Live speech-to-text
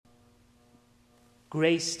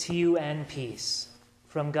Grace to you and peace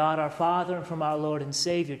from God our Father and from our Lord and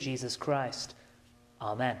Savior Jesus Christ.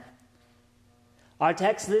 Amen. Our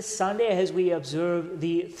text this Sunday, as we observe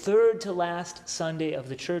the third to last Sunday of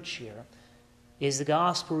the church year, is the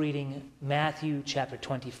gospel reading, Matthew chapter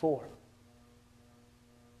 24.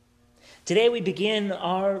 Today we begin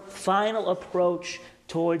our final approach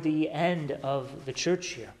toward the end of the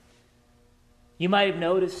church year. You might have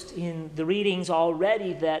noticed in the readings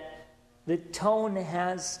already that the tone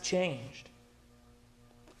has changed.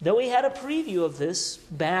 Though we had a preview of this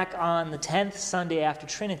back on the 10th Sunday after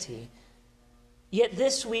Trinity, yet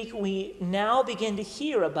this week we now begin to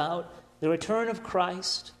hear about the return of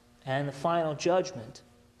Christ and the final judgment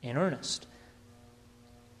in earnest.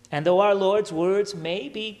 And though our Lord's words may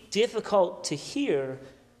be difficult to hear,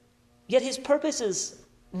 yet his purpose is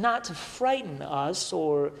not to frighten us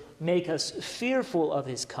or make us fearful of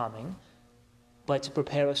his coming, but to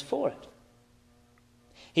prepare us for it.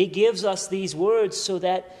 He gives us these words so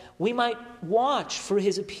that we might watch for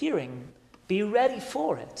his appearing, be ready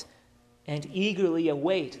for it, and eagerly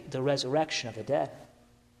await the resurrection of the dead.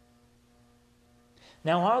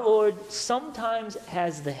 Now, our Lord sometimes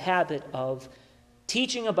has the habit of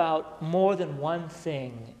teaching about more than one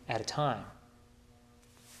thing at a time.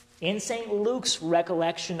 In St. Luke's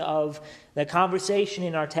recollection of the conversation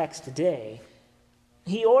in our text today,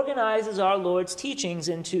 he organizes our Lord's teachings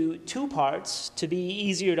into two parts to be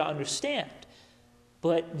easier to understand,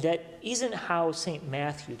 but that isn't how St.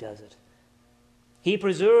 Matthew does it. He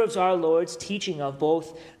preserves our Lord's teaching of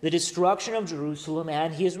both the destruction of Jerusalem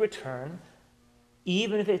and his return,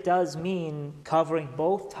 even if it does mean covering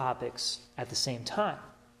both topics at the same time.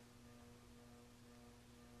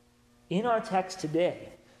 In our text today,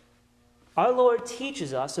 our Lord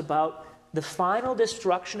teaches us about the final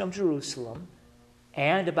destruction of Jerusalem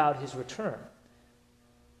and about his return.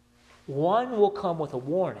 One will come with a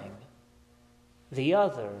warning, the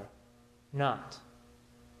other not.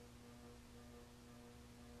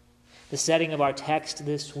 The setting of our text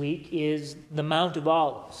this week is the Mount of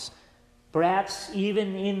Olives, perhaps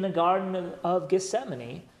even in the Garden of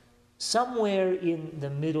Gethsemane, somewhere in the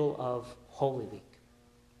middle of Holy Week.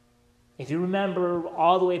 If you remember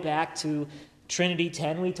all the way back to Trinity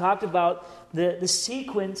 10, we talked about the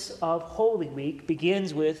sequence of Holy Week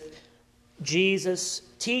begins with Jesus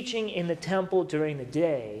teaching in the temple during the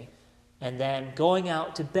day and then going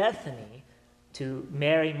out to Bethany to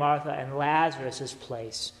Mary, Martha, and Lazarus'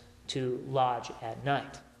 place to lodge at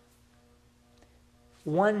night.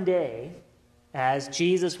 One day, as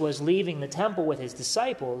Jesus was leaving the temple with his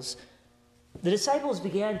disciples, the disciples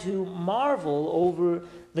began to marvel over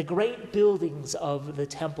the great buildings of the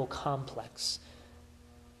temple complex.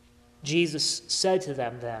 Jesus said to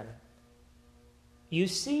them then, "You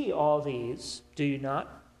see all these, do you not?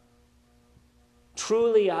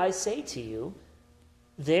 Truly I say to you,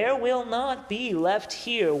 there will not be left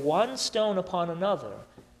here one stone upon another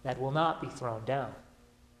that will not be thrown down."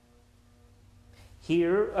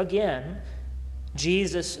 Here again,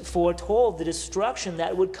 Jesus foretold the destruction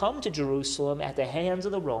that would come to Jerusalem at the hands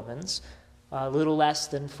of the Romans a little less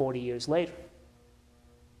than 40 years later.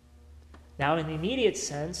 Now, in the immediate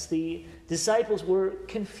sense, the disciples were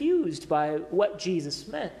confused by what Jesus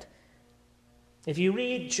meant. If you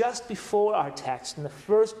read just before our text, in the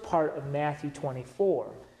first part of Matthew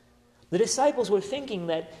 24, the disciples were thinking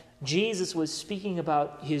that Jesus was speaking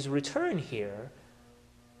about his return here,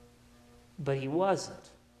 but he wasn't.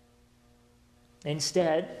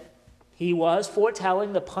 Instead, he was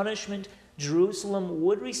foretelling the punishment Jerusalem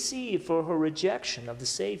would receive for her rejection of the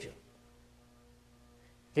Savior.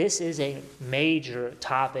 This is a major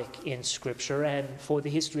topic in Scripture and for the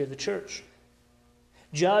history of the church.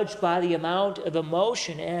 Judged by the amount of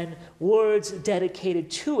emotion and words dedicated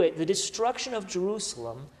to it, the destruction of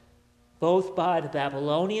Jerusalem, both by the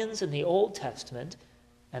Babylonians in the Old Testament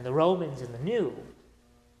and the Romans in the New,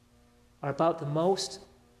 are about the most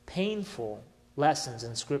painful lessons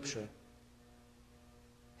in Scripture.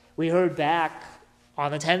 We heard back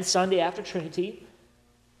on the 10th Sunday after Trinity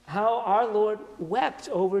how our Lord wept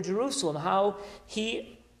over Jerusalem, how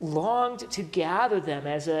he longed to gather them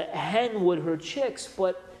as a hen would her chicks,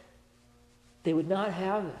 but they would not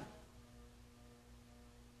have it.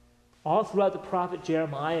 All throughout the prophet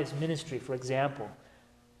Jeremiah's ministry, for example,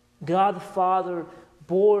 God the Father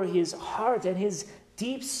bore his heart and his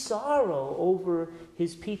deep sorrow over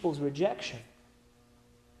his people's rejection.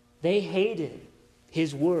 They hated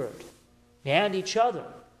his word and each other.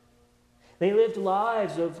 They lived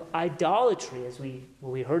lives of idolatry, as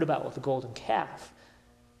we heard about with the golden calf,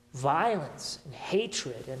 violence and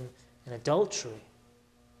hatred and adultery.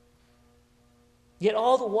 Yet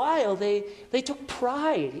all the while, they took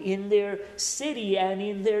pride in their city and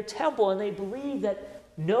in their temple, and they believed that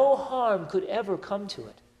no harm could ever come to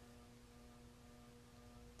it.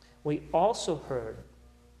 We also heard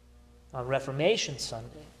on Reformation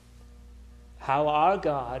Sunday how our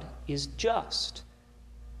God is just,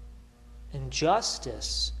 and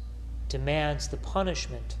justice demands the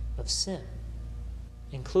punishment of sin,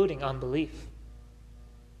 including unbelief.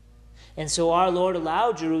 And so our Lord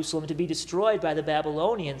allowed Jerusalem to be destroyed by the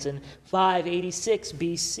Babylonians in 586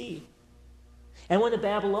 BC. And when the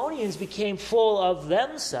Babylonians became full of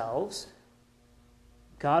themselves,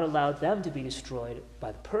 God allowed them to be destroyed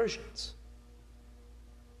by the Persians.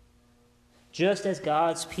 Just as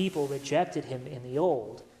God's people rejected him in the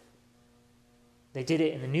Old, they did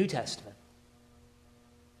it in the New Testament.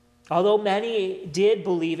 Although many did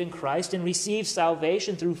believe in Christ and receive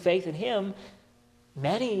salvation through faith in him,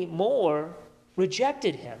 many more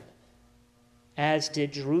rejected him, as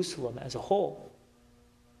did Jerusalem as a whole.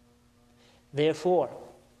 Therefore,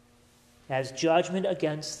 as judgment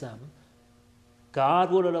against them, God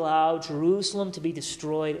would allow Jerusalem to be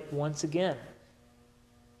destroyed once again,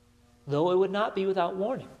 though it would not be without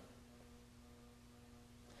warning.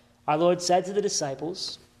 Our Lord said to the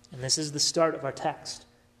disciples, and this is the start of our text,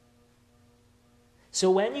 "So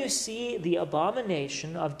when you see the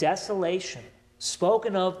abomination of desolation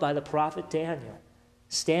spoken of by the prophet Daniel,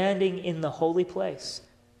 standing in the holy place,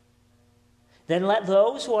 then let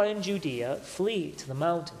those who are in Judea flee to the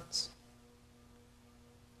mountains."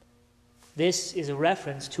 This is a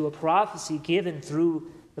reference to a prophecy given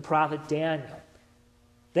through the prophet Daniel,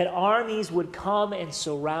 that armies would come and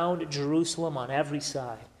surround Jerusalem on every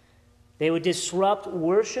side. They would disrupt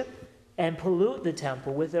worship and pollute the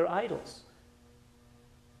temple with their idols.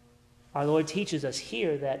 Our Lord teaches us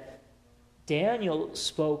here that Daniel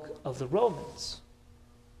spoke of the Romans.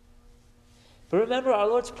 But remember, our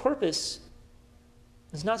Lord's purpose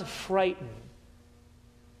is not to frighten,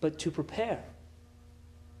 but to prepare.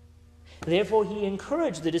 Therefore, he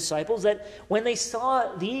encouraged the disciples that when they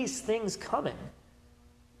saw these things coming,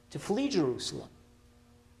 to flee Jerusalem.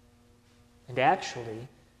 And actually,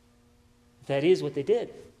 that is what they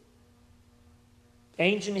did.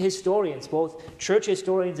 Ancient historians, both church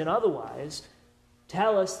historians and otherwise,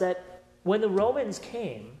 tell us that when the Romans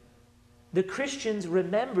came, the Christians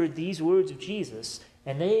remembered these words of Jesus,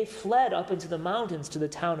 and they fled up into the mountains to the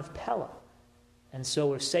town of Pella, and so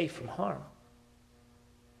were safe from harm.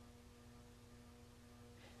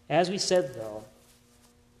 As we said, though,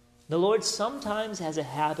 the Lord sometimes has a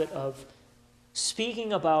habit of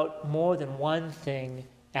speaking about more than one thing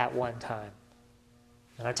at one time.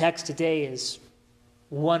 And our text today is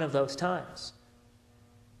one of those times.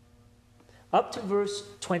 Up to verse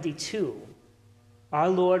 22, our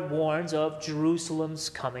Lord warns of Jerusalem's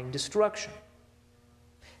coming destruction.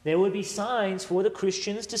 There would be signs for the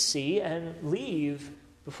Christians to see and leave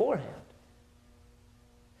beforehand.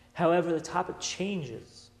 However, the topic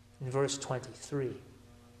changes in verse 23.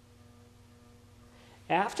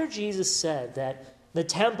 After Jesus said that the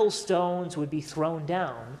temple stones would be thrown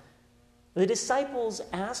down, the disciples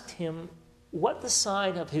asked him what the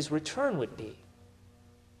sign of his return would be.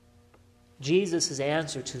 Jesus'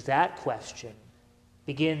 answer to that question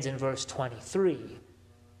begins in verse 23,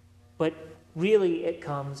 but really it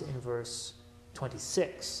comes in verse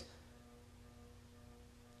 26.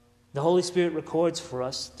 The Holy Spirit records for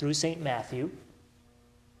us through St. Matthew,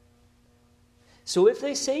 "So if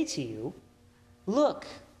they say to you, 'Look,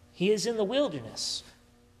 he is in the wilderness,'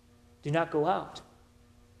 do not go out.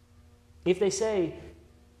 If they say,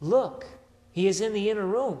 'Look, he is in the inner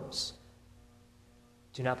rooms,'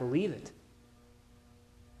 do not believe it.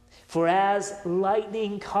 For as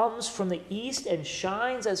lightning comes from the east and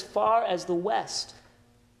shines as far as the west,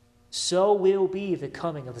 so will be the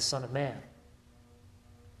coming of the Son of Man.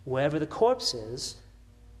 Wherever the corpse is,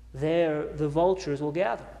 there the vultures will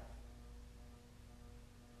gather."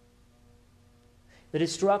 The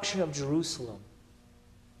destruction of Jerusalem,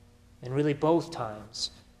 and really both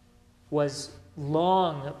times, was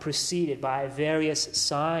long preceded by various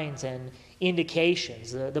signs and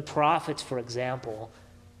indications. The prophets, for example.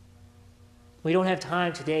 We don't have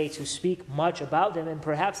time today to speak much about them, and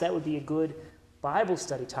perhaps that would be a good Bible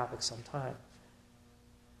study topic sometime.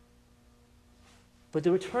 But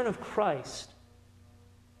the return of Christ,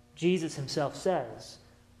 Jesus himself says,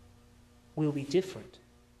 will be different.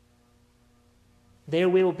 There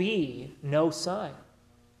will be no sign.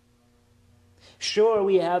 Sure,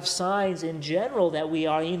 we have signs in general that we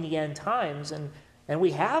are in the end times, and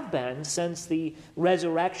we have been since the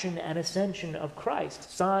resurrection and ascension of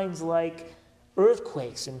Christ. Signs like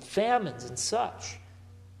earthquakes and famines and such.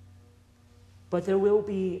 but there will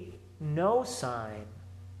be no sign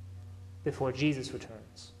before Jesus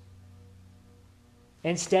returns.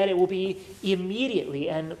 Instead, it will be immediately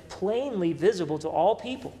and plainly visible to all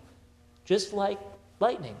people, just like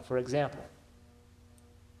lightning, for example.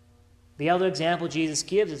 The other example Jesus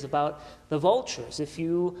gives is about the vultures. If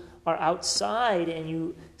you are outside and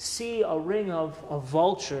you see a ring of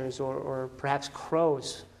vultures or perhaps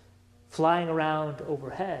crows flying around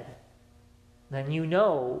overhead, then you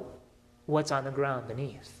know what's on the ground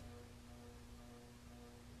beneath.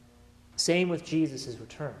 Same with Jesus'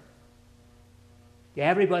 return.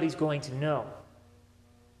 Everybody's going to know,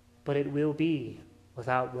 but it will be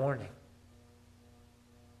without warning.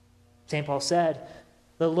 St. Paul said,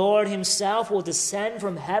 "The Lord himself will descend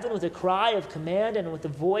from heaven with a cry of command and with the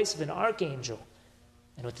voice of an archangel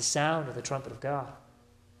and with the sound of the trumpet of God."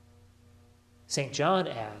 St. John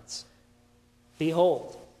adds,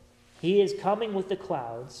 "Behold, he is coming with the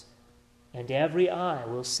clouds, and every eye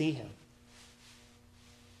will see him."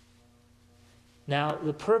 Now,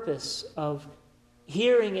 the purpose of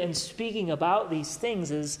hearing and speaking about these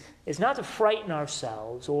things is not to frighten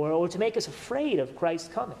ourselves or to make us afraid of Christ's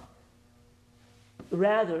coming.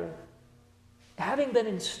 Rather, having been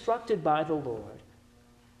instructed by the Lord,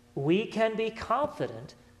 we can be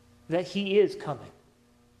confident that he is coming.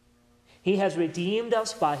 He has redeemed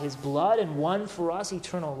us by his blood and won for us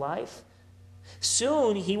eternal life.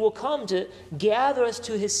 Soon he will come to gather us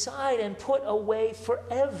to his side and put away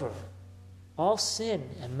forever all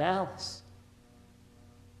sin and malice.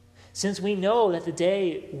 Since we know that the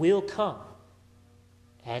day will come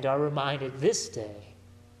and are reminded this day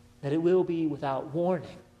that it will be without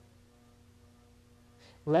warning,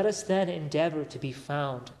 let us then endeavor to be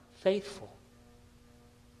found faithful.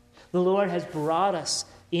 The Lord has brought us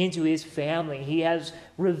into his family. He has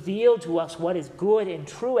revealed to us what is good and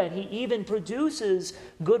true, and he even produces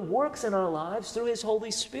good works in our lives through his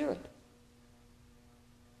Holy Spirit.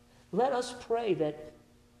 Let us pray that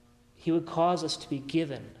he would cause us to be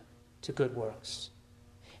given to good works,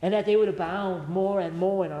 and that they would abound more and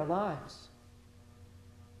more in our lives.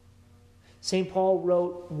 St. Paul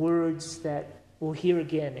wrote words that we'll hear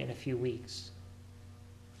again in a few weeks.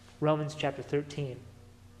 Romans chapter 13.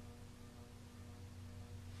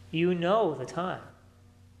 You know the time,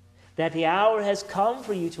 that the hour has come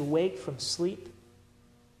for you to wake from sleep.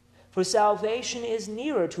 For salvation is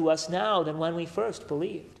nearer to us now than when we first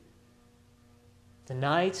believed. The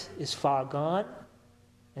night is far gone,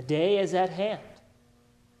 the day is at hand.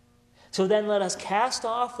 So then let us cast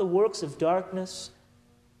off the works of darkness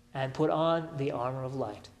and put on the armor of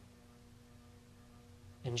light.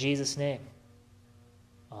 In Jesus' name,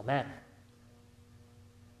 amen.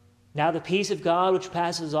 Now the peace of God, which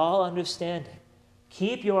passes all understanding,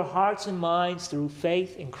 keep your hearts and minds through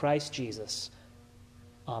faith in Christ Jesus.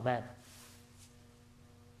 Amen.